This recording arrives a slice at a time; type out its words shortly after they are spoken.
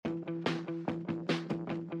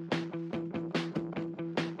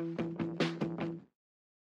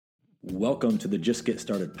Welcome to the Just Get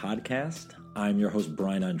Started podcast. I'm your host,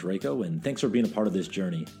 Brian Andreyko, and thanks for being a part of this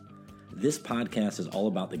journey. This podcast is all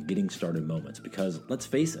about the getting started moments because, let's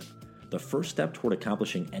face it, the first step toward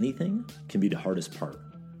accomplishing anything can be the hardest part.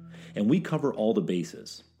 And we cover all the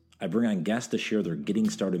bases. I bring on guests to share their getting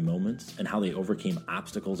started moments and how they overcame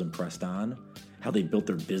obstacles and pressed on, how they built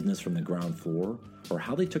their business from the ground floor, or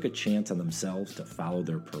how they took a chance on themselves to follow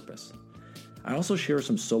their purpose. I also share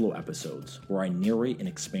some solo episodes where I narrate and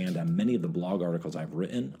expand on many of the blog articles I've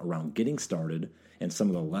written around getting started and some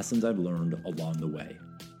of the lessons I've learned along the way.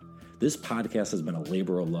 This podcast has been a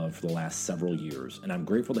labor of love for the last several years, and I'm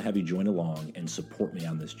grateful to have you join along and support me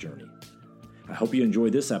on this journey. I hope you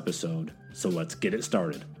enjoy this episode, so let's get it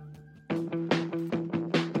started.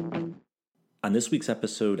 On this week's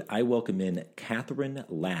episode, I welcome in Catherine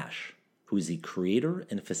Lash, who is the creator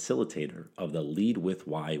and facilitator of the Lead with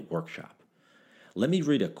Why workshop. Let me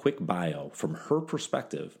read a quick bio from her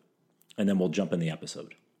perspective, and then we'll jump in the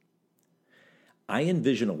episode. I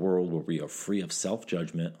envision a world where we are free of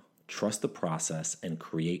self-judgment, trust the process, and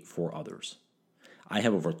create for others. I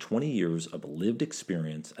have over 20 years of lived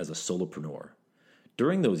experience as a solopreneur.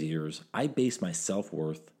 During those years, I based my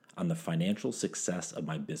self-worth on the financial success of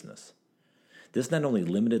my business. This not only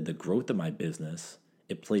limited the growth of my business,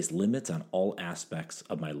 it placed limits on all aspects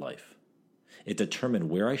of my life. It determined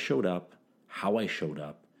where I showed up, how I showed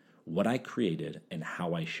up, what I created, and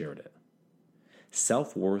how I shared it.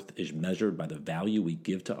 Self-worth is measured by the value we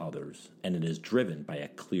give to others, and it is driven by a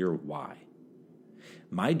clear why.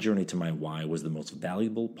 My journey to my why was the most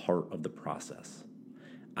valuable part of the process.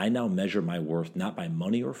 I now measure my worth not by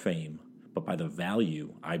money or fame, but by the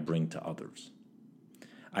value I bring to others.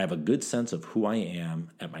 I have a good sense of who I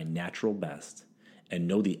am at my natural best and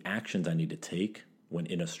know the actions I need to take when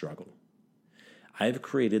in a struggle. I have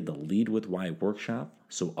created the Lead with Why workshop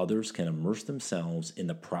so others can immerse themselves in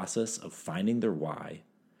the process of finding their why,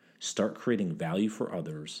 start creating value for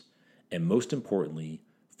others, and most importantly,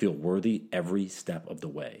 feel worthy every step of the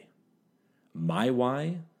way. My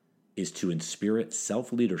why is to inspire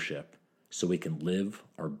self-leadership so we can live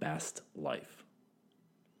our best life.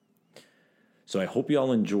 So I hope you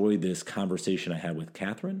all enjoy this conversation I had with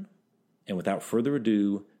Catherine. And without further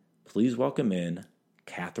ado, please welcome in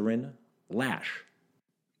Catherine Lash.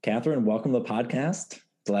 Catherine, welcome to the podcast.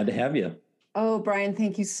 Glad to have you. Oh, Brian,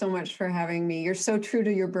 thank you so much for having me. You're so true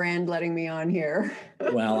to your brand, letting me on here.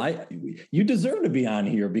 Well, you deserve to be on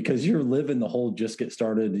here because you're living the whole Just Get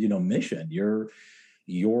Started, mission.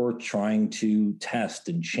 You're trying to test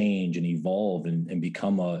and change and evolve and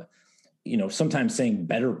become a, sometimes saying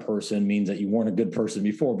better person means that you weren't a good person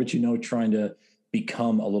before, but trying to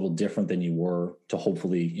become a little different than you were to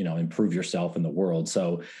hopefully, improve yourself in the world.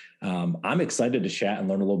 So I'm excited to chat and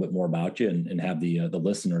learn a little bit more about you and have the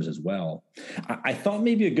listeners as well. I thought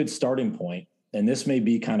maybe a good starting point, and this may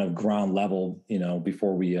be kind of ground level,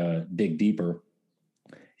 before we dig deeper,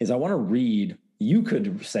 is I want to read, you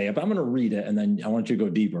could say it, but I'm going to read it and then I want you to go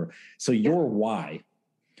deeper. So your why: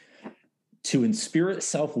 to inspire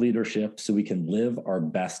self-leadership so we can live our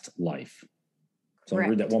best life. So I'll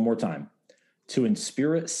read that one more time. To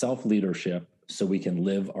inspire self-leadership so we can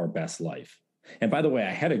live our best life. And by the way,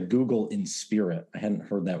 I had to Google inspirit. I hadn't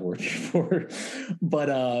heard that word before, but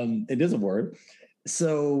it is a word.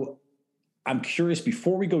 So I'm curious,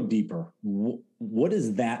 before we go deeper, what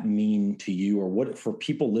does that mean to you? Or what, for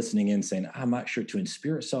people listening in saying, I'm not sure, to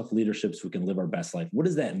inspire self-leadership so we can live our best life, what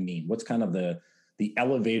does that mean? What's kind of the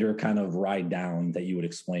elevator kind of ride down that you would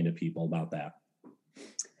explain to people about that?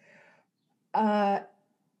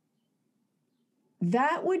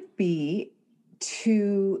 That would be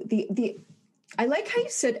to I like how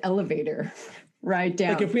you said elevator ride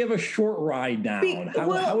down. Like if we have a short ride down,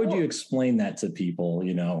 how would you explain that to people,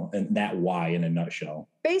 and that why in a nutshell?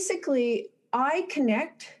 Basically, I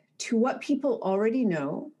connect to what people already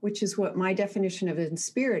know, which is what my definition of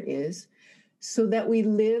inspirit is, so that we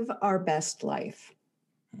live our best life.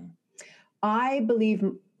 I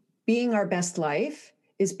believe being our best life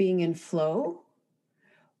is being in flow,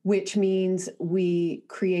 which means we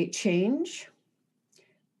create change.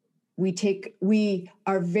 We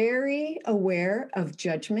are very aware of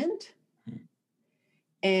judgment,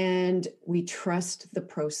 and we trust the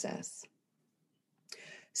process.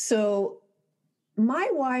 So my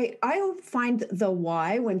why, I find the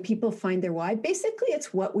why, when people find their why, basically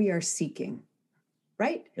it's what we are seeking,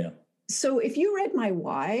 right? Yeah. So if you read my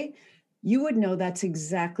why, you would know that's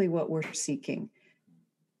exactly what we're seeking,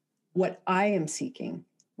 what I am seeking,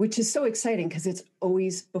 which is so exciting because it's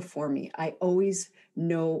always before me. I always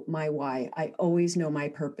know my why. I always know my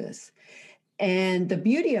purpose. And the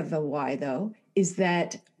beauty of the why, though, is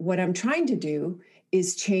that what I'm trying to do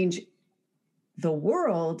is change the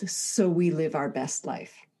world so we live our best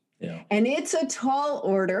life. Yeah. And it's a tall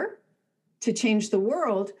order to change the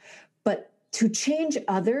world, but to change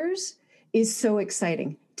others is so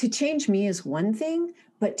exciting. To change me is one thing,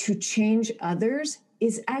 but to change others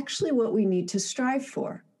is actually what we need to strive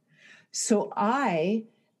for. So I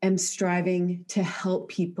am striving to help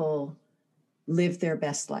people live their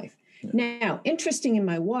best life. Yeah. Now, interesting in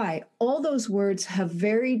my why, all those words have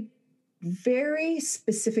very, very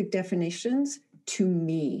specific definitions to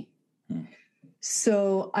me.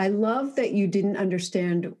 So I love that you didn't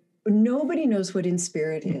understand. Nobody knows what in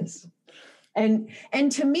spirit is. And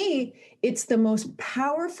to me, it's the most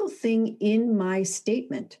powerful thing in my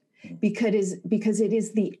statement because it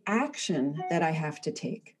is the action that I have to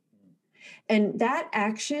take. And that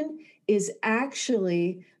action is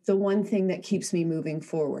actually the one thing that keeps me moving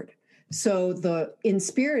forward. So the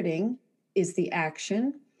inspiriting is the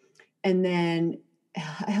action, and then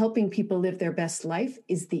helping people live their best life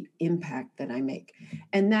is the impact that I make.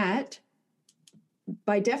 And that,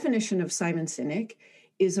 by definition of Simon Sinek,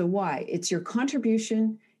 is a why. It's your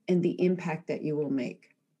contribution and the impact that you will make.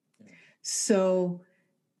 So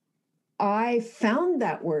I found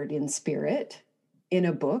that word in spirit in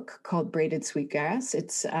a book called Braided Sweetgrass.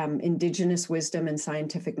 It's Indigenous Wisdom and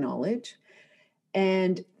Scientific Knowledge.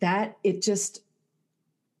 And that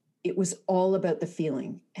it was all about the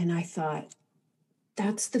feeling. And I thought,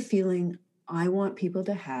 that's the feeling I want people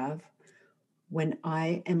to have when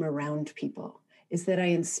I am around people, is that I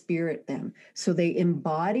inspirit them. So they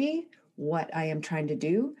embody what I am trying to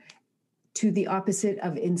do, to the opposite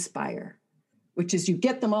of inspire, which is you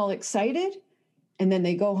get them all excited and then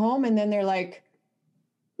they go home and then they're like,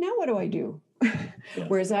 now what do I do? Yeah.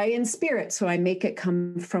 Whereas I inspirit, so I make it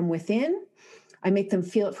come from within. I make them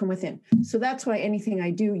feel it from within. So that's why anything I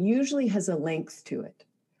do usually has a length to it,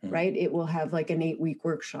 right? It will have like an 8-week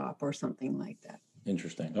workshop or something like that.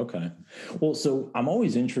 Interesting. Okay. Well, so I'm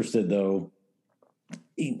always interested, though,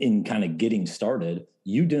 in kind of getting started.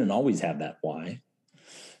 You didn't always have that why.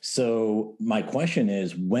 So my question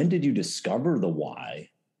is, when did you discover the why?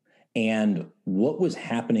 And what was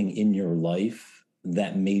happening in your life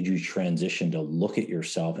that made you transition to look at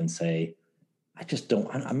yourself and say,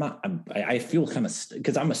 I feel kind of,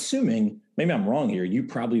 because I'm assuming, maybe I'm wrong here, you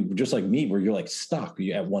probably, just like me, where you're like stuck.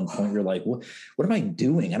 You at one point, you're like, what am I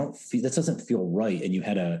doing? This doesn't feel right. And you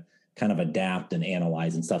had to kind of adapt and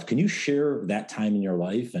analyze and stuff. Can you share that time in your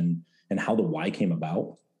life and how the why came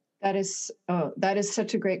about? That is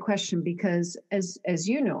such a great question, because as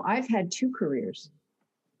you know, I've had 2 careers.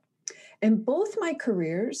 And both my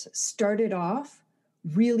careers started off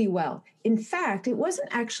really well. In fact, it wasn't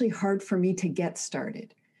actually hard for me to get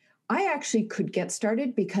started. I actually could get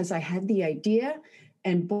started because I had the idea,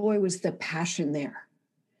 and boy, was the passion there.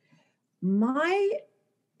 My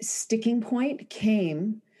sticking point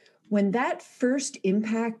came when that first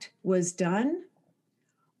impact was done.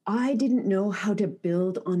 I didn't know how to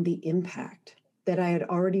build on the impact that I had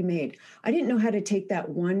already made. I didn't know how to take that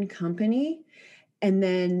one company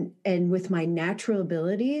and with my natural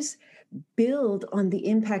abilities, build on the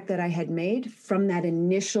impact that I had made from that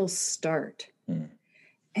initial start.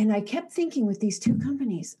 And I kept thinking with these 2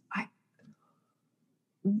 companies,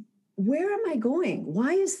 where am I going?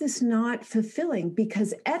 Why is this not fulfilling?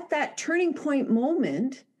 Because at that turning point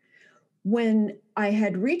moment, when I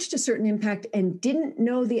had reached a certain impact and didn't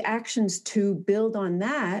know the actions to build on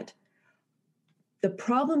that, the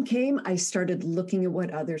problem came. I started looking at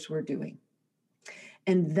what others were doing.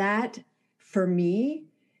 And that, for me,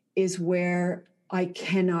 is where I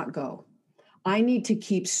cannot go. I need to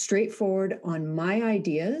keep straightforward on my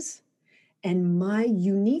ideas and my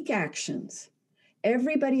unique actions.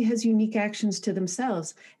 Everybody has unique actions to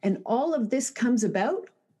themselves. And all of this comes about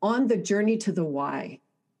on the journey to the why.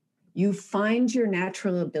 You find your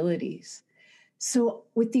natural abilities. So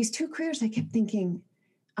with these 2 careers, I kept thinking,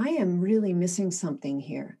 I am really missing something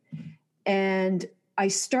here. And I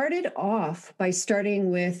started off by starting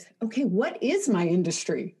with, okay, what is my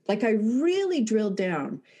industry? Like, I really drilled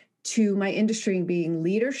down to my industry being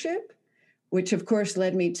leadership, which of course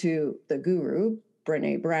led me to the guru,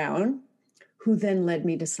 Brené Brown, who then led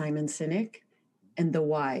me to Simon Sinek and the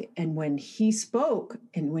why. And when he spoke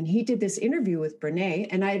and when he did this interview with Brené,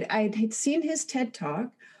 and I'd seen his TED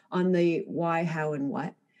Talk on the why, how, and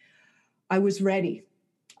what, I was ready.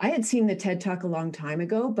 I had seen the TED Talk a long time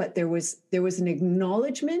ago, but there was an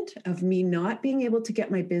acknowledgement of me not being able to get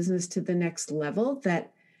my business to the next level,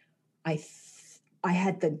 that I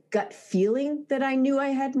had the gut feeling that I knew I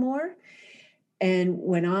had more. And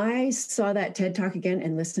when I saw that TED Talk again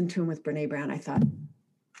and listened to him with Brené Brown, I thought,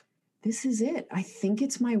 this is it. I think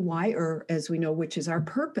it's my why, or as we know, which is our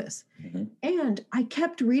purpose. Mm-hmm. And I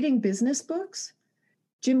kept reading business books,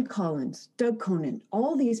 Jim Collins, Doug Conan,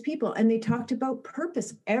 all these people, and they talked about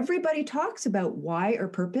purpose. Everybody talks about why or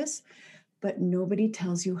purpose, but nobody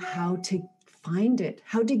tells you how to find it,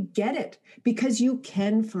 how to get it, because you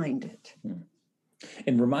can find it.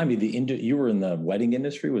 And remind me, you were in the wedding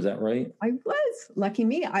industry, was that right? I was. Lucky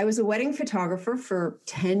me. I was a wedding photographer for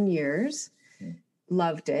 10 years.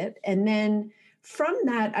 Loved it. And then from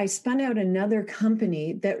that, I spun out another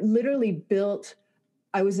company that literally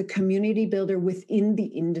I was a community builder within the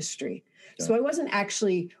industry. Yeah. So I wasn't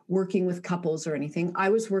actually working with couples or anything. I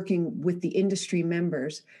was working with the industry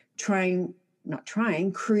members, creating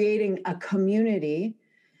a community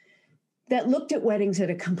that looked at weddings at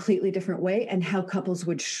a completely different way and how couples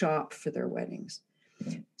would shop for their weddings.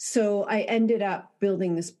 Mm-hmm. So I ended up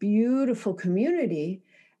building this beautiful community.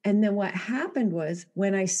 And then what happened was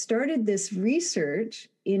when I started this research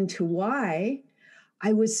into why,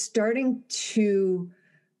 I was starting to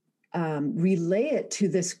relay it to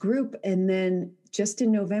this group. And then just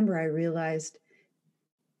in November, I realized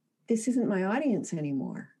this isn't my audience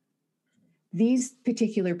anymore. These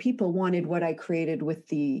particular people wanted what I created with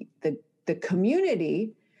the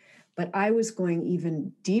community, but I was going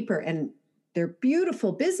even deeper. And they're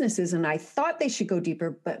beautiful businesses, and I thought they should go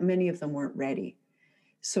deeper, but many of them weren't ready.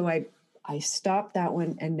 So I stopped that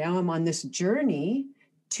one, and now I'm on this journey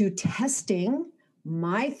to testing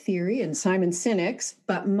my theory and Simon Sinek's,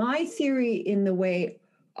 but my theory in the way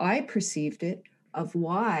I perceived it of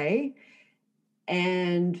why,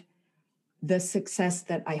 and the success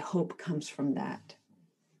that I hope comes from that.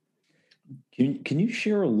 Can you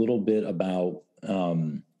share a little bit about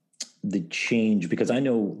the change? Because I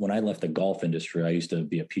know when I left the golf industry, I used to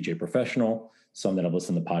be a PGA professional. Some that have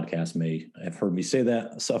listened to the podcast may have heard me say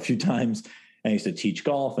that a few times. I used to teach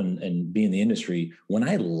golf and be in the industry. When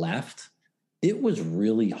I left, it was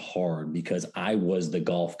really hard because I was the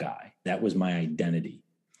golf guy. That was my identity.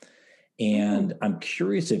 And I'm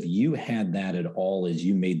curious if you had that at all as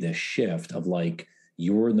you made this shift of like,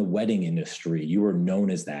 you were in the wedding industry. You were known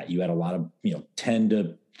as that. You had a lot of, 10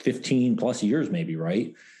 to 15 plus years maybe,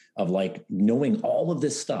 right? Of like knowing all of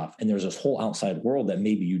this stuff. And there's this whole outside world that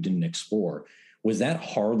maybe you didn't explore. Was that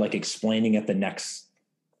hard, like explaining at the next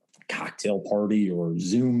cocktail party or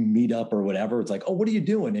Zoom meetup or whatever? It's like, oh, what are you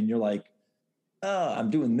doing? And you're like, oh, I'm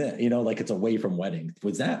doing this, like it's away from wedding.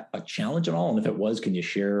 Was that a challenge at all? And if it was, can you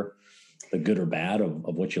share the good or bad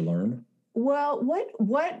of what you learned? Well,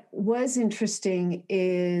 what was interesting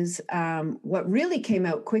is what really came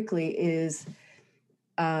out quickly is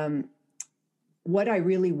what I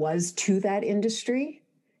really was to that industry,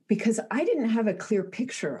 because I didn't have a clear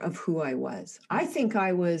picture of who I was. I think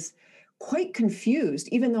I was quite confused,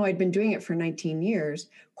 even though I'd been doing it for 19 years,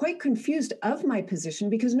 quite confused of my position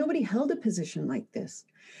because nobody held a position like this.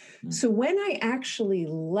 Mm. So when I actually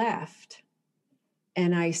left,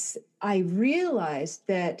 and I realized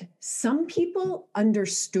that some people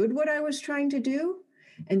understood what I was trying to do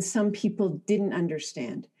and some people didn't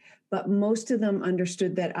understand. But most of them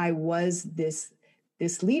understood that I was this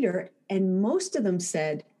leader. And most of them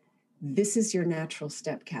said, this is your natural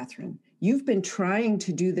step, Catherine. You've been trying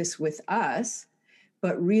to do this with us,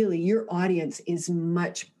 but really your audience is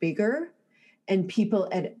much bigger and people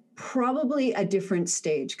at probably a different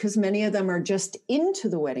stage because many of them are just into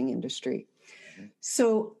the wedding industry.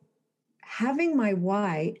 So having my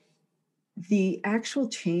why, the actual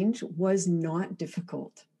change was not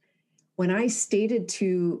difficult. When I stated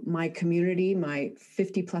to my community, my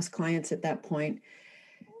 50 plus clients at that point,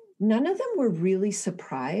 none of them were really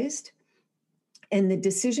surprised. And the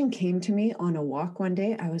decision came to me on a walk one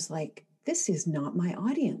day. I was like, this is not my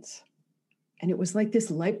audience. And it was like this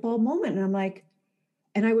light bulb moment. And I'm like,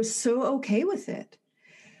 and I was so okay with it.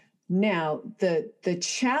 Now, the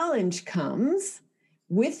challenge comes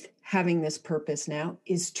with having this purpose now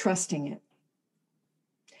is trusting it.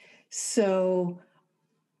 So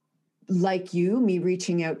like me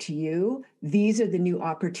reaching out to you, these are the new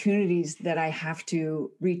opportunities that I have to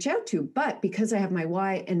reach out to. But because I have my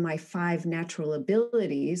why and my 5 natural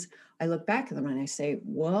abilities, I look back at them and I say,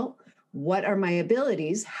 well, what are my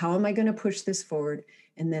abilities? How am I going to push this forward?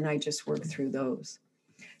 And then I just work through those.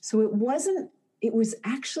 So it was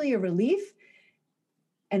actually a relief.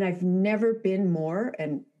 And I've never been more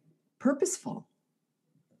purposeful.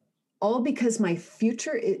 All because my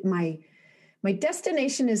future, my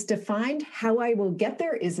destination is defined. How I will get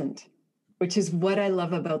there isn't, which is what I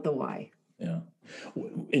love about the why. Yeah.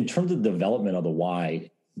 In terms of development of the why,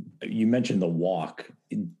 you mentioned the walk.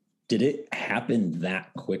 did it happen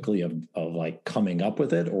that quickly of like coming up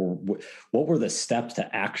with it, or what were the steps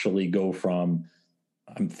to actually go from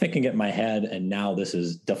I'm thinking it in my head and now this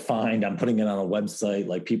is defined, I'm putting it on a website,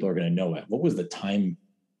 like people are going to know it? What was the time,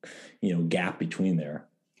 gap between there?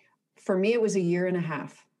 For me, it was a year and a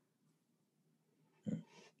half.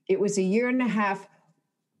 It was a year and a half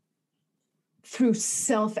through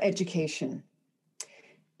self-education.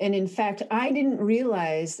 And in fact, I didn't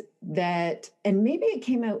realize that, and maybe it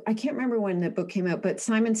came out, I can't remember when the book came out, but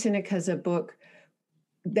Simon Sinek has a book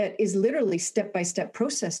that is literally step-by-step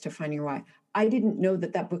process to find your why. I didn't know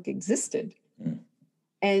that book existed. Mm.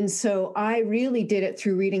 And so I really did it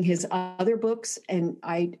through reading his other books. And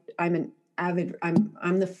I'm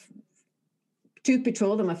the truth be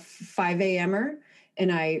told, I'm a 5 a.m.er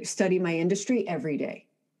and I study my industry every day.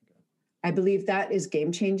 I believe that is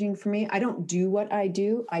game changing for me. I don't do what I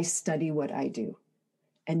do. I study what I do.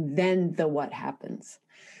 And then the what happens.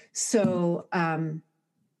 So,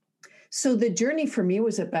 so the journey for me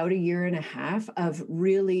was about a year and a half of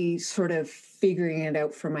really sort of figuring it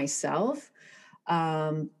out for myself.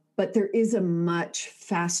 But there is a much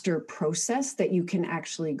faster process that you can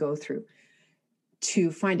actually go through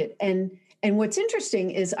to find it. And what's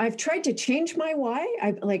interesting is I've tried to change my why.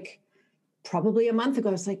 Probably a month ago,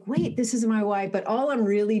 I was like, wait, this is my why. But all I'm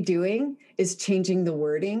really doing is changing the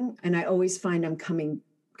wording. And I always find I'm coming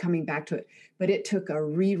back to it. But it took a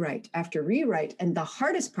rewrite after rewrite. And the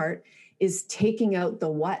hardest part is taking out the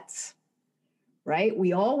what's, right?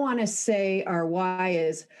 We all want to say our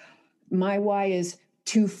my why is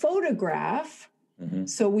to photograph. Mm-hmm.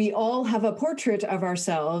 So we all have a portrait of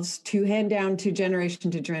ourselves to hand down to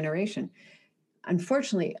generation.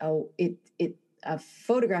 Unfortunately, a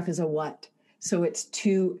photograph is a what. So it's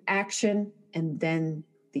to action and then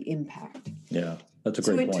the impact. Yeah, that's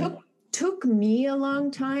a great point. So it took me a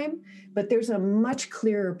long time, but there's a much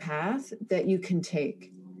clearer path that you can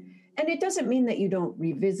take. And it doesn't mean that you don't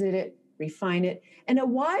revisit it, refine it. And a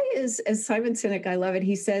why is, as Simon Sinek, I love it,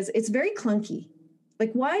 he says, it's very clunky.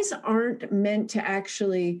 Like whys aren't meant to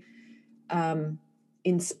actually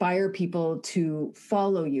inspire people to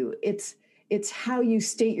follow you. It's how you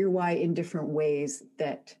state your why in different ways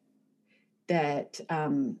that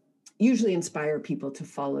usually inspire people to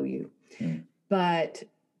follow you. Mm. But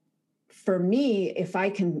for me, if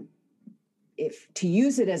to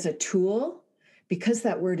use it as a tool, because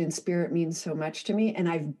that word in spirit means so much to me, and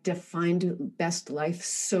I've defined best life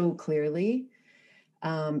so clearly,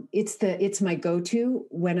 it's my go-to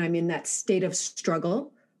when I'm in that state of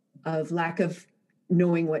struggle, of lack of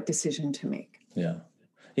knowing what decision to make. Yeah.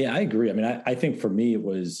 Yeah, I agree. I mean, I think for me, it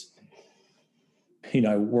was,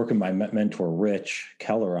 I work with my mentor, Rich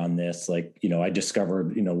Keller, on this. I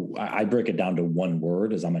discovered, I break it down to one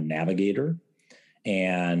word as I'm a navigator,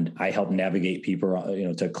 and I help navigate people,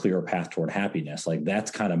 to a clearer path toward happiness. Like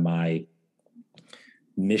that's kind of my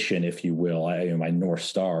mission, if you will, my North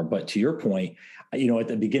Star. But to your point, at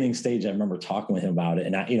the beginning stage, I remember talking with him about it.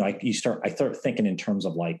 And I start thinking in terms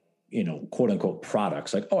of quote unquote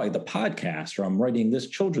products, like, the podcast, or I'm writing this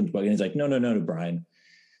children's book. And he's like, no, Brian,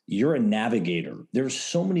 you're a navigator. There's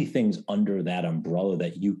so many things under that umbrella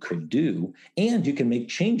that you could do, and you can make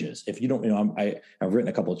changes. If you don't, I've written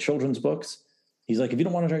a couple of children's books. He's like, if you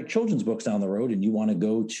don't want to write children's books down the road and you want to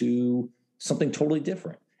go to something totally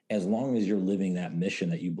different, as long as you're living that mission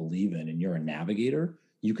that you believe in and you're a navigator,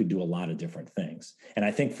 you could do a lot of different things. And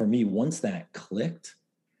I think for me, once that clicked,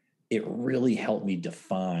 it really helped me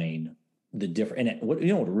define the different, and what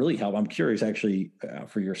really helped, I'm curious actually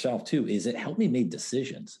for yourself too, is it helped me make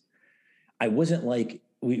decisions. I wasn't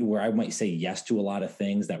where I might say yes to a lot of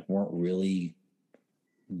things that weren't really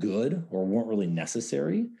good or weren't really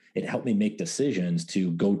necessary. It helped me make decisions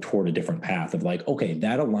to go toward a different path of okay,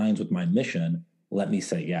 that aligns with my mission. Let me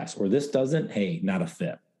say yes. Or this doesn't, hey, not a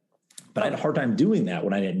fit. But I had a hard time doing that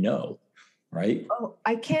when I didn't know, right? Oh,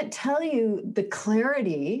 I can't tell you the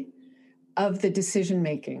clarity of the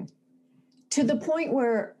decision-making, to the point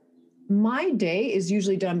where my day is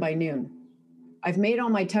usually done by noon. I've made all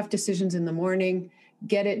my tough decisions in the morning,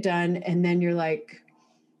 get it done. And then you're like,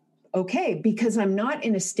 okay, because I'm not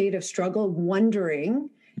in a state of struggle, wondering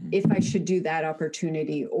if I should do that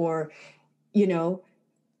opportunity, or,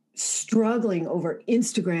 struggling over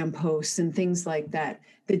Instagram posts and things like that.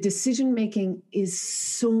 The decision-making is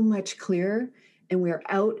so much clearer, and we're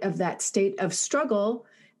out of that state of struggle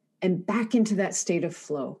and back into that state of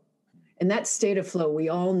flow. And that state of flow, we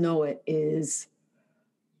all know it is,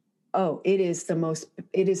 it is the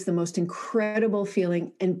most incredible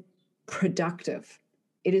feeling and productive.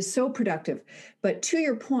 It is so productive. But to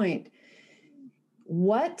your point,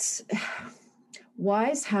 what's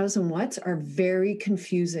Whys, hows, and whats are very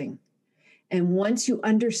confusing. And once you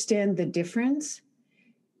understand the difference,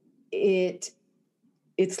 it's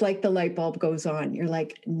like the light bulb goes on. You're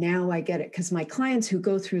like, now I get it. Because my clients who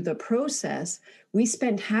go through the process, we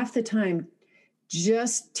spend half the time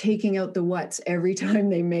just taking out the whats every time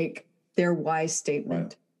they make their why statement.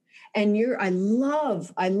 Right. And I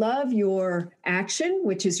love your action,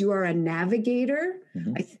 which is you are a navigator.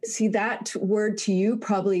 Mm-hmm. I see that word to you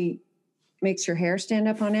probably makes your hair stand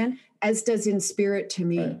up on end, as does in spirit to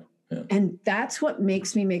me. Right. Yeah. And that's what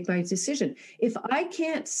makes me make my decision. If I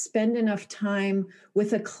can't spend enough time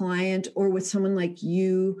with a client or with someone like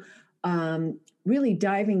you, really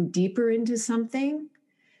diving deeper into something,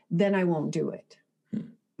 then I won't do it.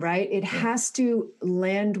 Right? It has to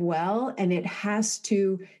land well, and it has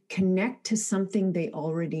to connect to something they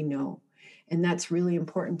already know. And that's really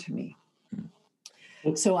important to me.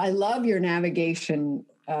 So I love your navigation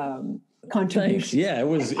contribution. Thanks. Yeah, it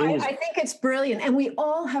was. I think it's brilliant. And we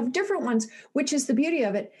all have different ones, which is the beauty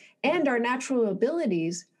of it. And our natural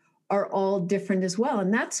abilities are all different as well.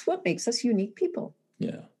 And that's what makes us unique people.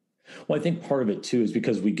 Yeah. Well, I think part of it too is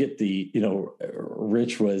because we get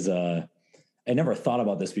Rich was, I never thought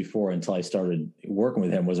about this before until I started working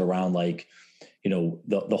with him, was around like,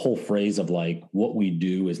 the whole phrase of like, what we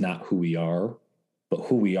do is not who we are, but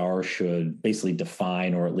who we are should basically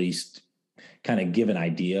define, or at least kind of give an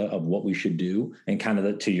idea of what we should do. And kind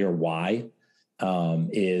of to your why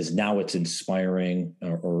is now it's inspiring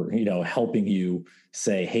or helping you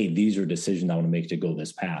say, hey, these are decisions I want to make to go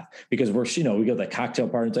this path. Because we go to the cocktail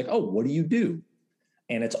party, and it's like, oh, what do you do?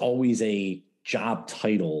 And it's always a job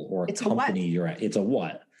title or a company you're at. It's a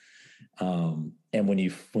what. And when you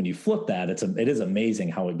flip that, it is amazing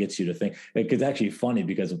how it gets you to think. It's actually funny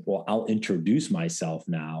because, I'll introduce myself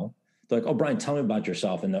now. They're like, oh, Brian, tell me about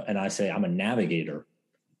yourself. And I say, I'm a navigator,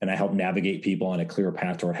 and I help navigate people on a clear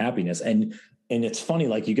path toward happiness. And it's funny,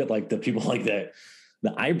 like you get like the people like that,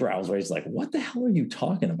 the eyebrows raised, like, what the hell are you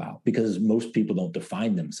talking about? Because most people don't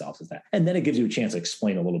define themselves as that. And then it gives you a chance to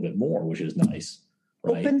explain a little bit more, which is nice.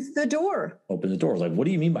 Right? Opens the door. Opens the door. Like, what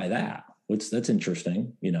do you mean by that? That's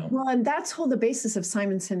interesting, Well, and that's the basis of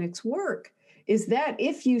Simon Sinek's work, is that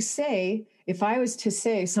if I was to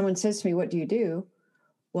say, someone says to me, what do you do?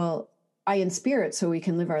 Well, I inspire it so we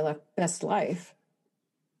can live our best life.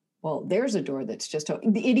 Well, there's a door that's just,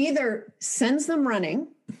 it either sends them running,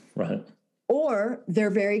 right, or they're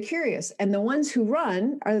very curious. And the ones who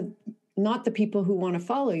run are not the people who want to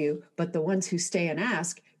follow you, but the ones who stay and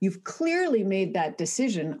ask. You've clearly made that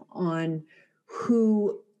decision on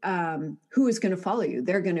who is going to follow you.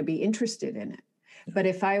 They're going to be interested in it. Yeah. But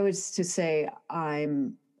if I was to say I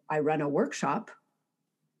run a workshop,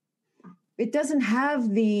 it doesn't have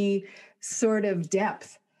the sort of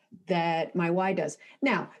depth that my why does.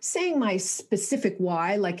 Now, saying my specific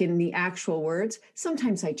why, like in the actual words,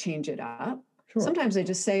 sometimes I change it up. Sure. Sometimes I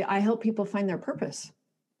just say I help people find their purpose.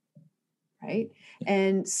 Right?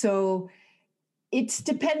 And so it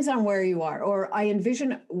depends on where you are. Or I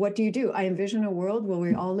envision, what do you do? I envision a world where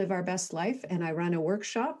we all live our best life, and I run a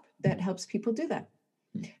workshop that helps people do that.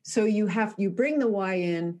 So you bring the why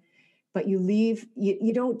in, but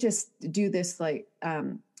you don't just do this like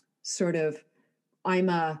sort of,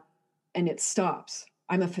 and it stops.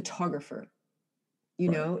 I'm a photographer.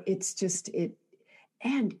 It's just it.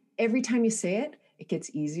 And every time you say it, it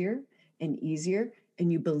gets easier and easier,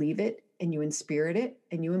 and you believe it, and you inspirit it,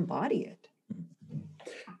 and you embody it.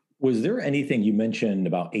 Was there anything you mentioned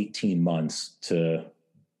about 18 months to,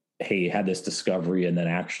 hey, had this discovery and then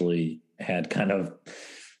actually had kind of,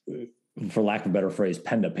 for lack of a better phrase,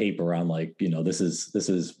 pen to paper on like, this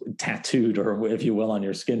is tattooed, or if you will, on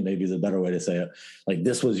your skin, maybe is a better way to say it. Like,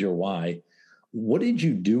 this was your why. What did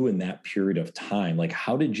you do in that period of time? Like,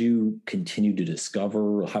 how did you continue to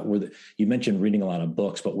discover? You mentioned reading a lot of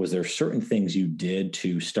books, but was there certain things you did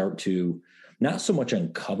to start to not so much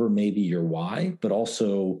uncover maybe your why, but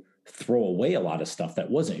also throw away a lot of stuff that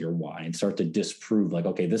wasn't your why and start to disprove like,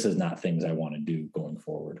 okay, this is not things I want to do going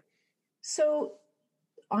forward? So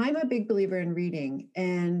I'm a big believer in reading,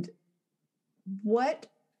 and what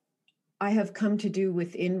I have come to do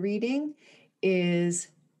within reading is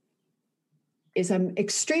I'm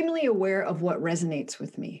extremely aware of what resonates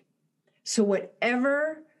with me. So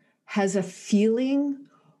whatever has a feeling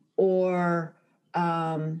or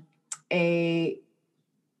if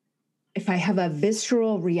I have a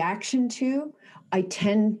visceral reaction to, I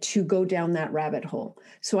tend to go down that rabbit hole.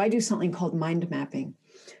 So I do something called mind mapping.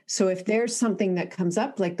 So if there's something that comes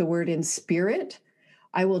up, like the word in spirit,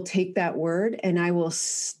 I will take that word and I will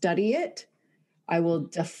study it. I will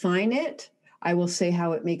define it. I will say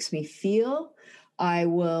how it makes me feel. I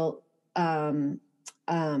will um,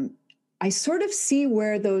 I sort of see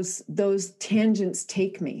where those tangents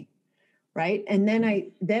take me, right? And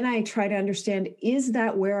then I try to understand, is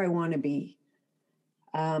that where I want to be?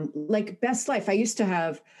 Like best life, I used to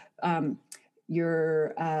have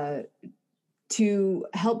your to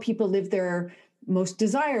help people live their most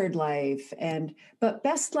desired life, but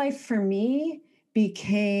best life for me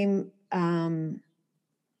became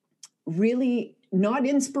really not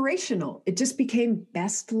inspirational. It just became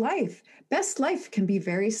best life. Best life can be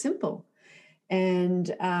very simple.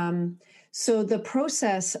 And so the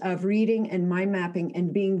process of reading and mind mapping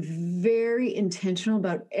and being very intentional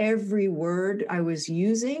about every word I was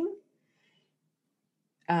using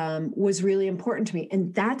was really important to me.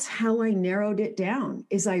 And that's how I narrowed it down,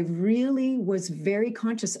 is I really was very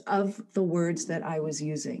conscious of the words that I was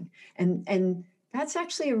using. And that's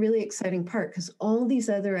actually a really exciting part, because all these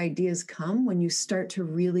other ideas come when you start to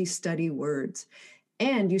really study words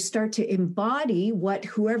and you start to embody what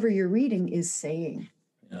whoever you're reading is saying.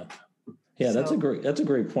 Yeah. Yeah, that's a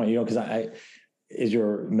great point. Because I, as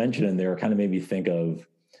you're mentioning there, kind of made me think of,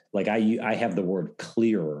 like, I have the word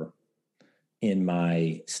clearer in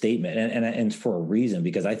my statement, and for a reason,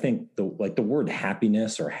 because I think the word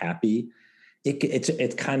happiness or happy,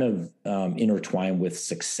 it's kind of intertwined with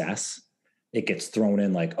success. It gets thrown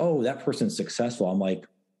in like, oh, that person's successful. I'm like,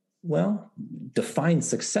 well, define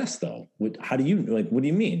success though. How do you, like, what do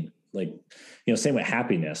you mean? Like, same with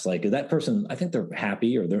happiness. Like, that person, I think they're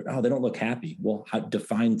happy, or they don't look happy. Well, how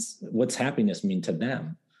defines what's happiness mean to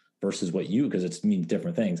them versus what you, because it means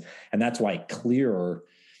different things. And that's why clearer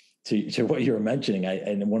to what you were mentioning.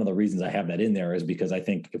 And one of the reasons I have that in there is because I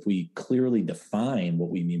think if we clearly define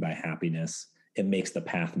what we mean by happiness, it makes the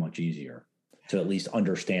path much easier to at least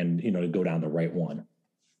understand, to go down the right one.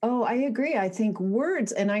 Oh, I agree. I think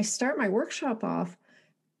words, and I start my workshop off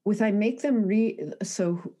with, I make them read.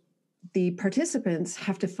 So the participants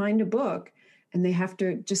have to find a book and they have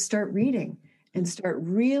to just start reading and start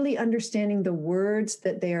really understanding the words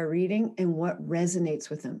that they are reading and what resonates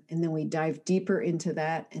with them. And then we dive deeper into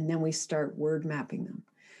that, and then we start word mapping them.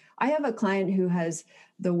 I have a client who has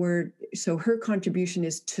the word, so her contribution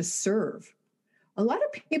is to serve. A lot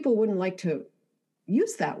of people wouldn't like to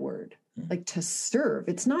use that word, like to serve.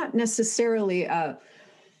 It's not necessarily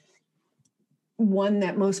one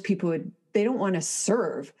that most people they don't want to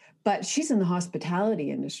serve, but she's in the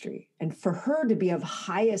hospitality industry. And for her to be of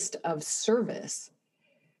highest of service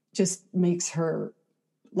just makes her,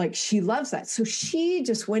 like, she loves that. So she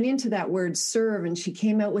just went into that word serve, and she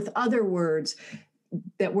came out with other words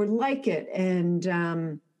that were like it. And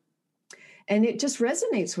it just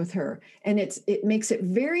resonates with her. And it makes it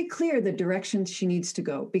very clear the direction she needs to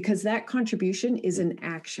go, because that contribution is an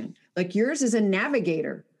action. Like yours is a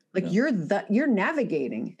navigator. Like you're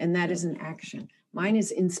navigating, and that is an action. Mine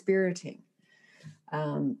is inspiriting.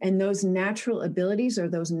 And those natural abilities, or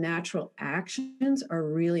those natural actions, are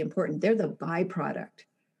really important. They're the byproduct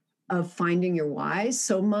of finding your whys.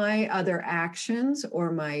 So my other actions,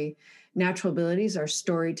 or my natural abilities, are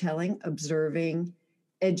storytelling, observing,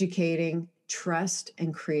 educating, trust,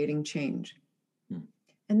 and creating change.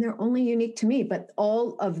 And they're only unique to me, but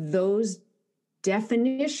all of those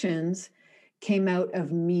definitions came out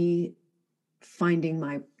of me finding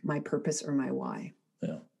my purpose, or my why.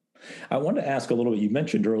 Yeah. I want to ask a little bit, you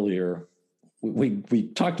mentioned earlier,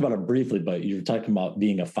 we talked about it briefly, but you were talking about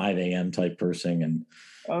being a 5 a.m. type person, and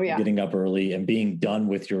getting up early and being done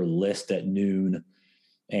with your list at noon.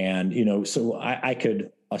 And, so I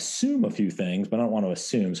could assume a few things, but I don't want to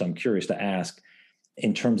assume. So I'm curious to ask,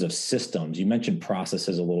 in terms of systems, you mentioned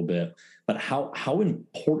processes a little bit, but how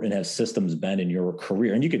important have systems been in your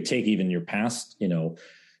career? And you could take even your past,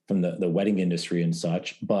 from the wedding industry and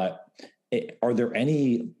such, but are there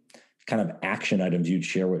any kind of action items you'd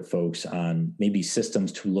share with folks on maybe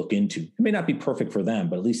systems to look into? It may not be perfect for them,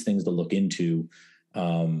 but at least things to look into,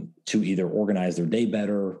 to either organize their day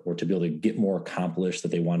better, or to be able to get more accomplished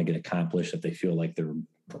that they want to get accomplished, if they feel like they're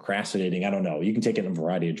procrastinating. I don't know. You can take it in a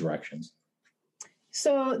variety of directions.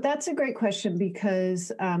 So that's a great question,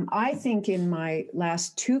 because I think in my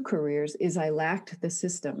last 2 careers is I lacked the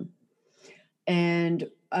system. And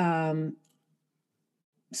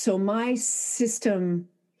so my system,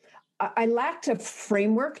 I lacked a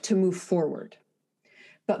framework to move forward.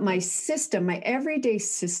 But my system, my everyday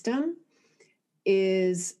system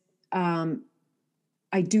is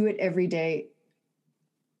I do it every day,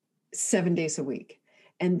 7 days a week.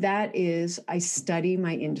 And that is, I study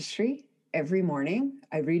my industry every morning.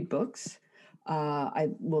 I read books. I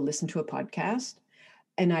will listen to a podcast,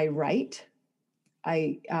 and I write.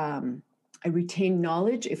 I retain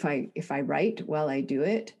knowledge if I write while I do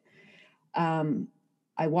it.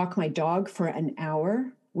 I walk my dog for an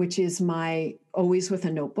hour, which is my always with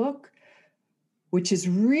a notebook, which is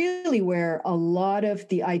really where a lot of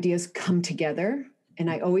the ideas come together. And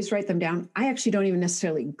I always write them down. I actually don't even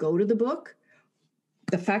necessarily go to the book.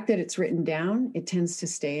 The fact that it's written down, it tends to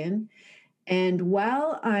stay in. And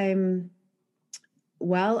while I'm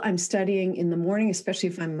studying in the morning, especially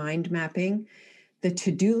if I'm mind mapping, the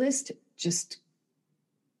to-do list just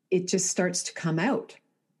starts to come out,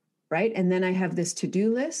 right? And then I have this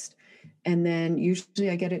to-do list, and then usually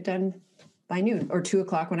I get it done by noon or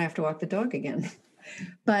 2:00 when I have to walk the dog again.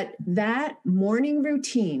 But that morning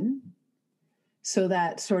routine, so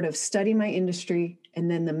that sort of study my industry and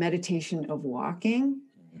then the meditation of walking,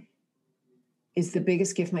 is the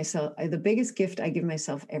biggest gift I give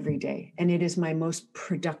myself every day. And it is my most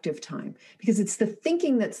productive time, because it's the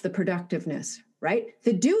thinking that's the productiveness, right?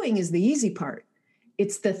 The doing is the easy part.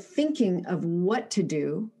 It's the thinking of what to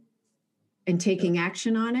do and taking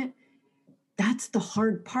action on it. That's the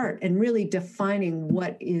hard part, and really defining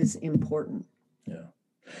what is important. Yeah.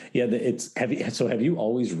 Yeah. Have you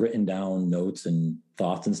always written down notes and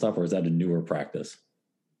thoughts and stuff, or is that a newer practice?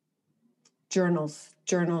 Journals.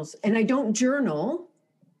 And I don't journal.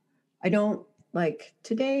 I don't like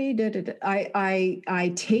today.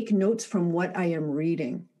 I take notes from what I am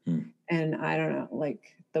reading. And I don't know,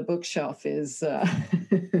 like the bookshelf is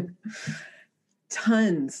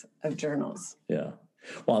tons of journals. Yeah.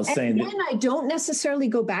 Well, I was saying that I don't necessarily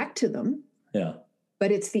go back to them. Yeah.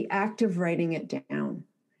 But it's the act of writing it down.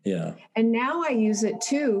 Yeah. And now I use it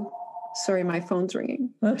too. Sorry, my phone's ringing.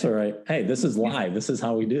 That's all right. Hey, this is live. This is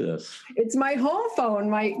how we do this. It's my home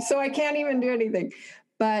phone, so I can't even do anything.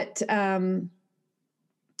 But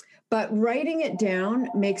writing it down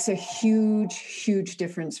makes a huge, huge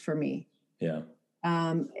difference for me. Yeah.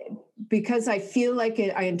 Because I feel like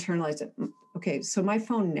I internalize it. Okay, so my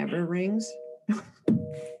phone never rings.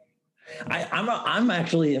 I'm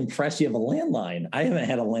actually impressed you have a landline. I haven't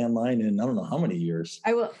had a landline in I don't know how many years.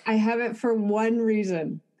 I have it for one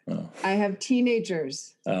reason. Oh. I have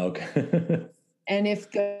teenagers. Oh, okay. And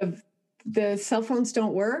if the cell phones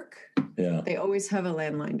don't work, yeah, they always have a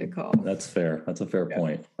landline to call. That's fair. That's a fair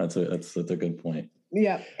point. That's a good point.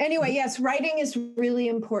 Yeah. Anyway, yes, writing is really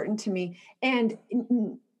important to me. And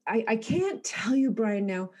I can't tell you, Brian,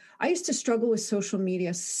 now, I used to struggle with social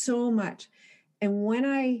media so much. And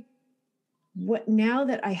now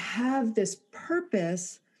that I have this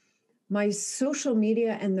purpose, my social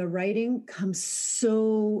media and the writing comes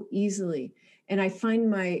so easily. And I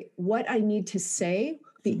find what I need to say,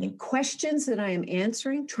 the questions that I am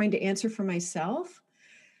trying to answer for myself,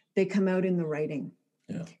 they come out in the writing.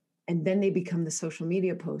 Yeah. And then they become the social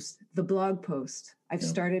media post, the blog post. I've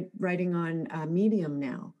started writing on Medium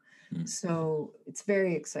now. So it's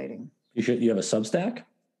very exciting. You have a Substack?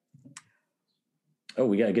 Oh,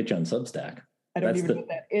 we got to get you on Substack. I don't even know what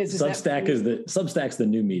that is. Substack's the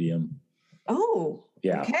new Medium. Oh,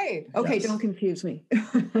 yeah. Okay. Yes. Don't confuse me.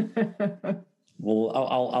 Well,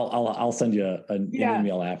 I'll send you an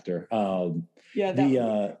email after.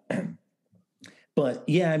 But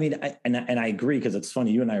yeah, I mean, I agree, because it's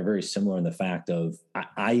funny. You and I are very similar in the fact of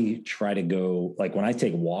I try to go, like when I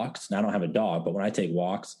take walks. And I don't have a dog, but when I take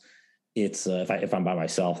walks, it's if I'm by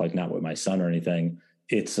myself, like not with my son or anything.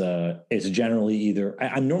 It's generally either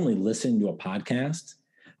I'm normally listening to a podcast,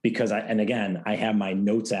 because I have my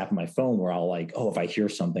notes app on my phone where I'll if I hear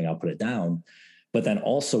something, I'll put it down. But then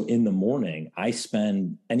also in the morning, I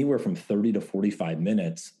spend anywhere from 30 to 45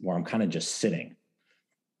 minutes where I'm kind of just sitting.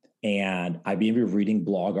 And I'd be reading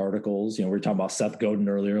blog articles. We were talking about Seth Godin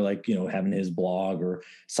earlier, having his blog or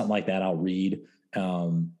something like that. I'll read.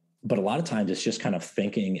 But a lot of times it's just kind of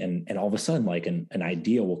thinking, and all of a sudden, an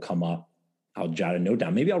idea will come up. I'll jot a note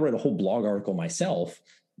down. Maybe I'll write a whole blog article myself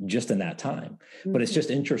just in that time. Mm-hmm. But it's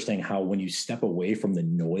just interesting how when you step away from the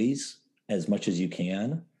noise as much as you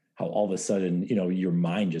can, how all of a sudden, your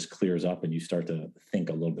mind just clears up and you start to think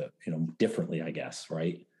a little bit, differently, I guess,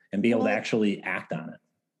 right? And be able to actually act on it.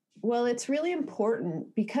 Well, it's really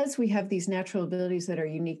important, because we have these natural abilities that are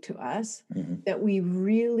unique to us, that we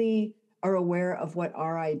really are aware of what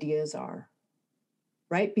our ideas are,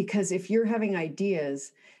 right? Because if you're having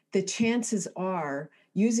ideas, the chances are,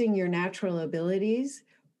 using your natural abilities,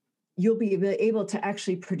 you'll be able to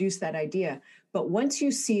actually produce that idea. But once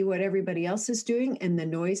you see what everybody else is doing and the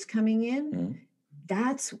noise coming in,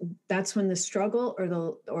 that's when the struggle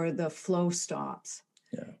or the flow stops.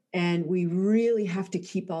 Yeah. And we really have to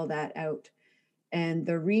keep all that out. And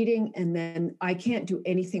the reading, and then I can't do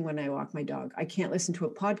anything when I walk my dog. I can't listen to a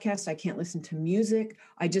podcast. I can't listen to music.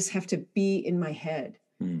 I just have to be in my head.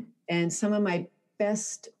 And some of my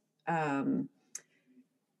best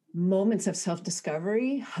moments of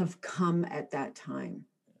self-discovery have come at that time.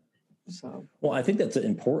 So, well, I think that's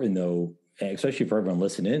important though, especially for everyone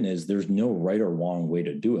listening, is there's no right or wrong way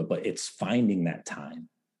to do it, but it's finding that time.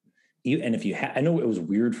 And if you I know it was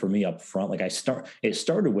weird for me up front. Like it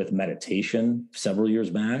started with meditation several years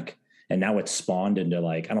back, and now it's spawned into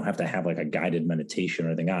like, I don't have to have like a guided meditation or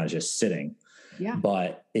anything on, it's just sitting. yeah.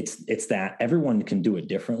 But it's that everyone can do it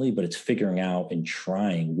differently, but it's figuring out and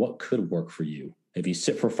trying what could work for you. If you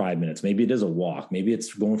sit for 5 minutes, maybe it is a walk, maybe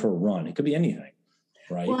it's going for a run. It could be anything.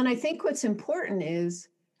 Right. Well, and I think what's important is,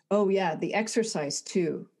 the exercise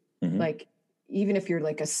too. Mm-hmm. Like, even if you're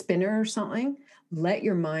like a spinner or something, let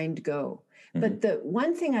your mind go. Mm-hmm. But the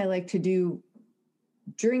one thing I like to do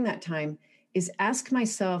during that time is ask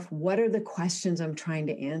myself, what are the questions I'm trying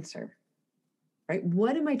to answer? Right?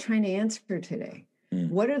 What am I trying to answer today?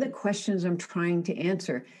 Mm-hmm. What are the questions I'm trying to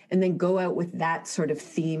answer? And then go out with that sort of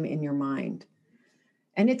theme in your mind.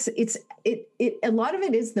 And it's a lot of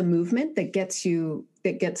it is the movement that gets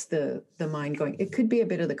the mind going. It could be a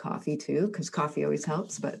bit of the coffee too, because coffee always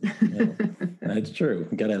helps. But yeah, that's true.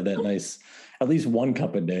 You gotta have that nice, at least 1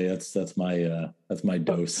 cup a day. That's my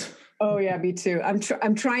dose. Oh yeah, me too. I'm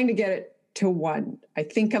trying to get it to 1. I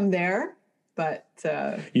think I'm there, but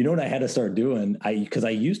you know what I had to start doing? Because I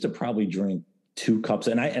used to probably drink 2 cups,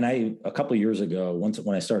 and I a couple of years ago,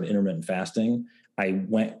 when I started intermittent fasting,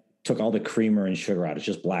 I took all the creamer and sugar out. It's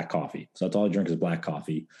just black coffee. So that's all I drink is black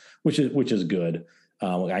coffee, which is good.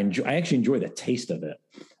 I actually enjoy the taste of it,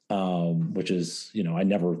 which is, I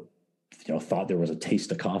never, thought there was a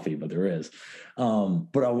taste of coffee, but there is.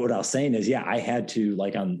 But what I was saying is, I had to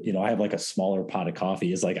I have like a smaller pot of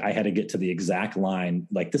coffee. Is like, I had to get to the exact line.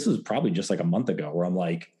 Like, this was probably just like a month ago where I'm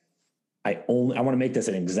like, I want to make this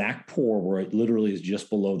an exact pour where it literally is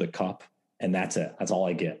just below the cup. And that's it. That's all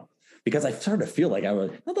I get. Because I started to feel like not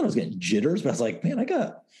that I was getting jitters, but I was like, man, I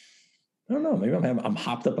don't know, maybe I'm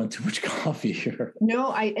hopped up on too much coffee here. No,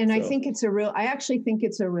 I actually think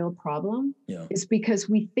it's a real problem. Yeah. It's because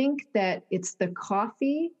we think that it's the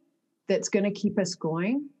coffee that's going to keep us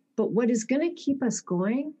going. But what is going to keep us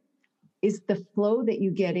going is the flow that you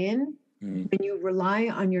get in when you rely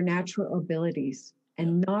on your natural abilities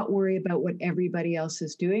and not worry about what everybody else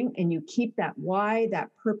is doing. And you keep that why, that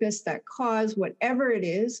purpose, that cause, whatever it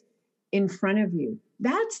is, in front of you.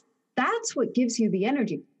 That's what gives you the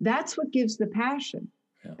energy. That's what gives the passion.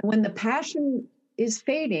 Yeah. And when the passion is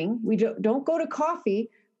fading, we don't go to coffee,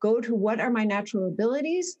 go to what are my natural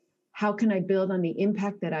abilities? How can I build on the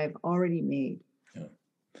impact that I've already made? Yeah.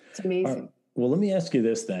 It's amazing. Well, let me ask you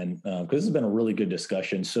this then, because this has been a really good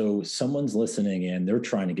discussion. So someone's listening in, they're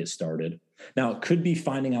trying to get started. Now, it could be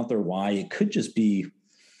finding out their why. It could just be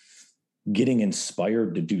getting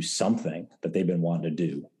inspired to do something that they've been wanting to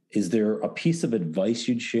do. Is there a piece of advice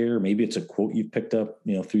you'd share? Maybe it's a quote you've picked up,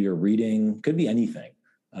 through your reading. Could be anything.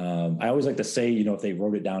 I always like to say, if they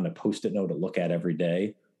wrote it down, a Post-it note to look at every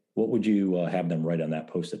day, what would you have them write on that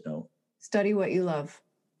Post-it note? Study what you love.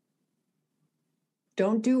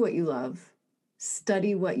 Don't do what you love.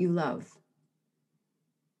 Study what you love.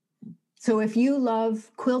 So if you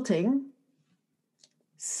love quilting,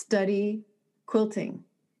 study quilting.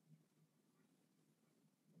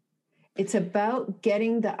 It's about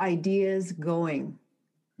getting the ideas going.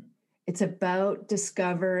 It's about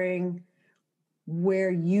discovering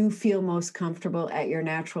where you feel most comfortable at your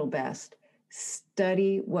natural best.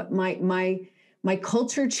 Study what my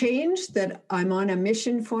culture change that I'm on a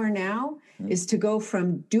mission for now is to go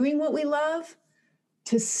from doing what we love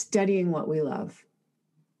to studying what we love.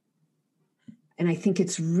 And I think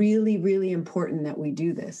it's really, really important that we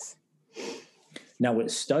do this. Now,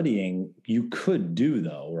 with studying, you could do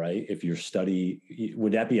though, right? If you're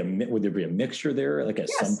would there be a mixture there, like at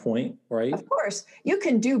some point, right? Of course, you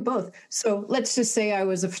can do both. So let's just say I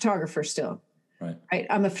was a photographer still, right?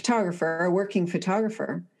 I'm a photographer, a working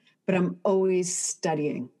photographer, but I'm always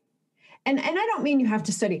studying. And I don't mean you have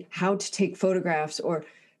to study how to take photographs or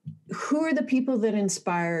who are the people that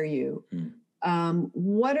inspire you.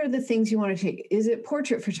 What are the things you want to take? Is it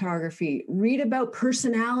portrait photography? Read about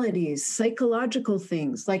personalities, psychological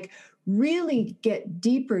things, like really get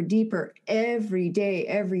deeper every day,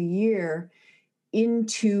 every year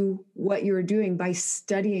into what you're doing by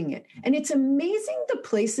studying it. And it's amazing the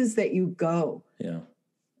places that you go. Yeah.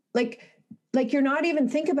 Like you're not even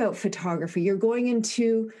thinking about photography. You're going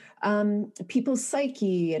into people's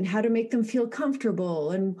psyche and how to make them feel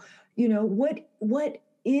comfortable. And, what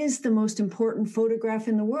is the most important photograph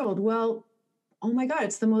in the world? Well, oh my God,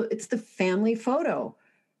 it's the family photo.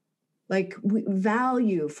 Like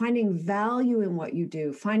finding value in what you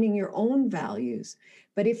do, finding your own values.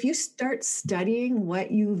 But if you start studying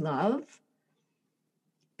what you love,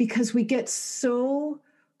 because we get so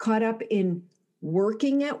caught up in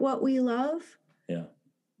working at what we love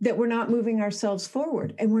that we're not moving ourselves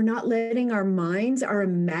forward, and we're not letting our minds, our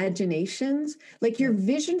imaginations, like your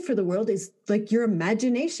vision for the world is like your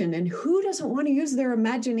imagination. And who doesn't want to use their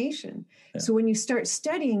imagination? Yeah. So when you start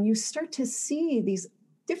studying, you start to see these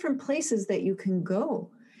different places that you can go.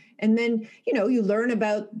 And then, you learn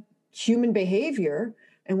about human behavior.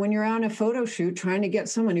 And when you're on a photo shoot trying to get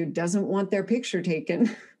someone who doesn't want their picture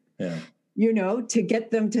taken, to get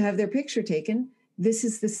them to have their picture taken, these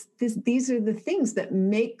are the things that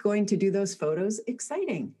make going to do those photos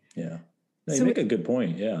exciting. Yeah. No, you make a good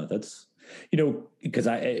point. Yeah. That's, because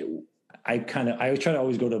I try to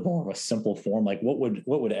always go to more of a simple form. Like what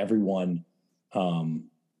would everyone,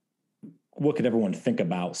 what could everyone think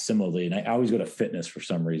about similarly? And I always go to fitness for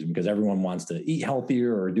some reason, because everyone wants to eat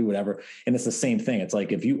healthier or do whatever. And it's the same thing. It's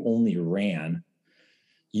like, if you only ran,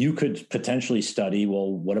 you could potentially study,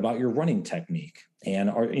 well, what about your running technique? And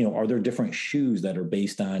are there different shoes that are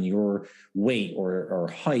based on your weight or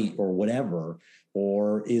height or whatever?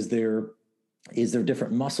 Or is there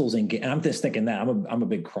different muscles and I'm just thinking that I'm a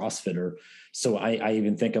big CrossFitter. So I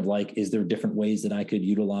even think of like, is there different ways that I could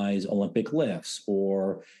utilize Olympic lifts,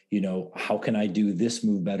 or, how can I do this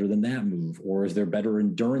move better than that move? Or is there better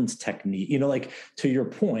endurance technique? Like, to your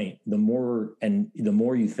point, the more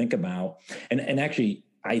you think about, and actually,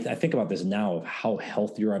 I think about this now of how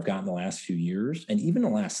healthier I've gotten the last few years, and even the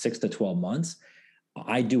last 6 to 12 months.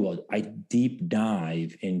 I do a deep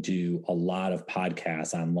dive into a lot of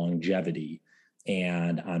podcasts on longevity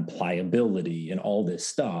and on pliability and all this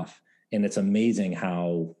stuff. And it's amazing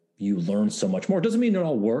how you learn so much more. It doesn't mean it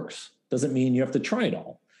all works. Doesn't mean you have to try it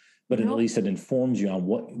all, but at least it informs you on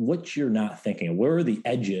what you're not thinking of. Where are the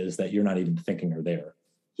edges that you're not even thinking are there?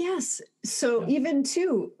 Yes. So even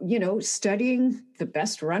too, studying the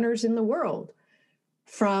best runners in the world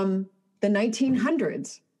from the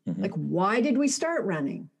 1900s, like, why did we start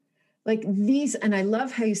running? Like these, and I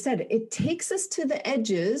love how you said it takes us to the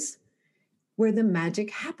edges where the magic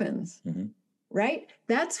happens, right?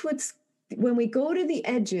 That's when we go to the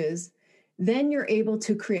edges, then you're able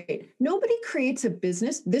to create. Nobody creates a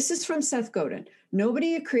business. This is from Seth Godin.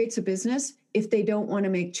 Nobody creates a business if they don't want to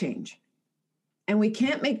make change. And we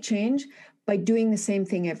can't make change by doing the same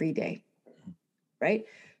thing every day, right?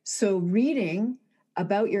 So reading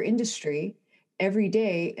about your industry every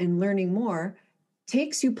day and learning more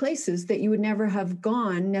takes you places that you would never have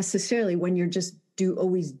gone necessarily when you're just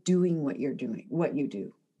always doing what you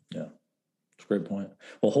do. Yeah, it's a great point.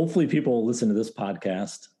 Well, hopefully people listen to this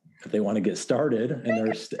podcast if they want to get started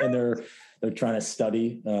and they're trying to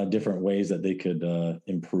study different ways that they could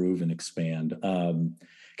improve and expand.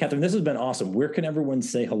 Catherine, this has been awesome. Where can everyone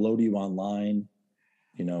say hello to you online?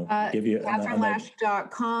 Give you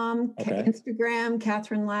CatherineLash.com, okay. Instagram,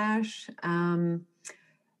 Catherine Lash.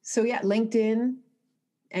 LinkedIn,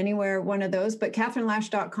 anywhere, one of those. But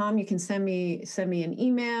CatherineLash.com, you can send me an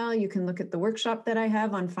email. You can look at the workshop that I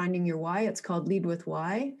have on finding your why. It's called Lead with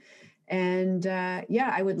Why. And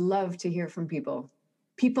I would love to hear from people.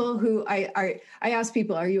 People who I ask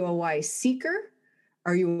people, are you a why seeker?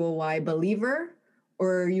 Are you a why believer?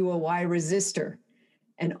 Or are you a why resistor?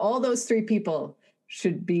 And all those three people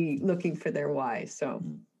should be looking for their why. So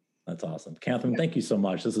that's awesome. Catherine, thank you so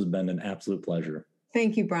much. This has been an absolute pleasure.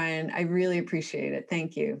 Thank you, Brian. I really appreciate it.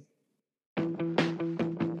 Thank you.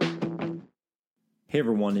 Hey,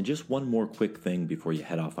 everyone. And just one more quick thing before you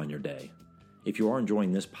head off on your day. If you are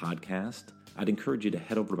enjoying this podcast, I'd encourage you to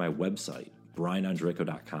head over to my website,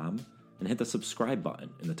 brianandrico.com, and hit the subscribe button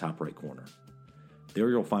in the top right corner. There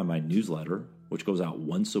you'll find my newsletter, which goes out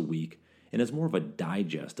once a week and is more of a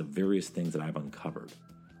digest of various things that I've uncovered,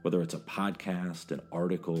 whether it's a podcast, an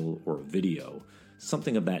article, or a video,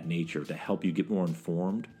 something of that nature to help you get more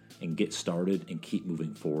informed and get started and keep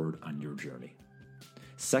moving forward on your journey.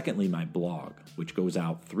 Secondly, my blog, which goes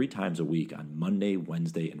out 3 times a week on Monday,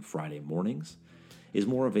 Wednesday, and Friday mornings, is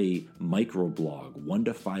more of a microblog, 1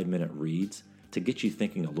 to 5 minute reads to get you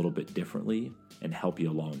thinking a little bit differently and help you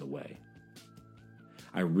along the way.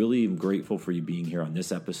 I really am grateful for you being here on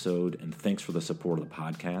this episode, and thanks for the support of the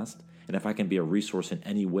podcast. And if I can be a resource in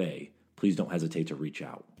any way, please don't hesitate to reach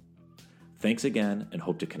out. Thanks again, and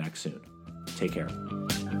hope to connect soon. Take care.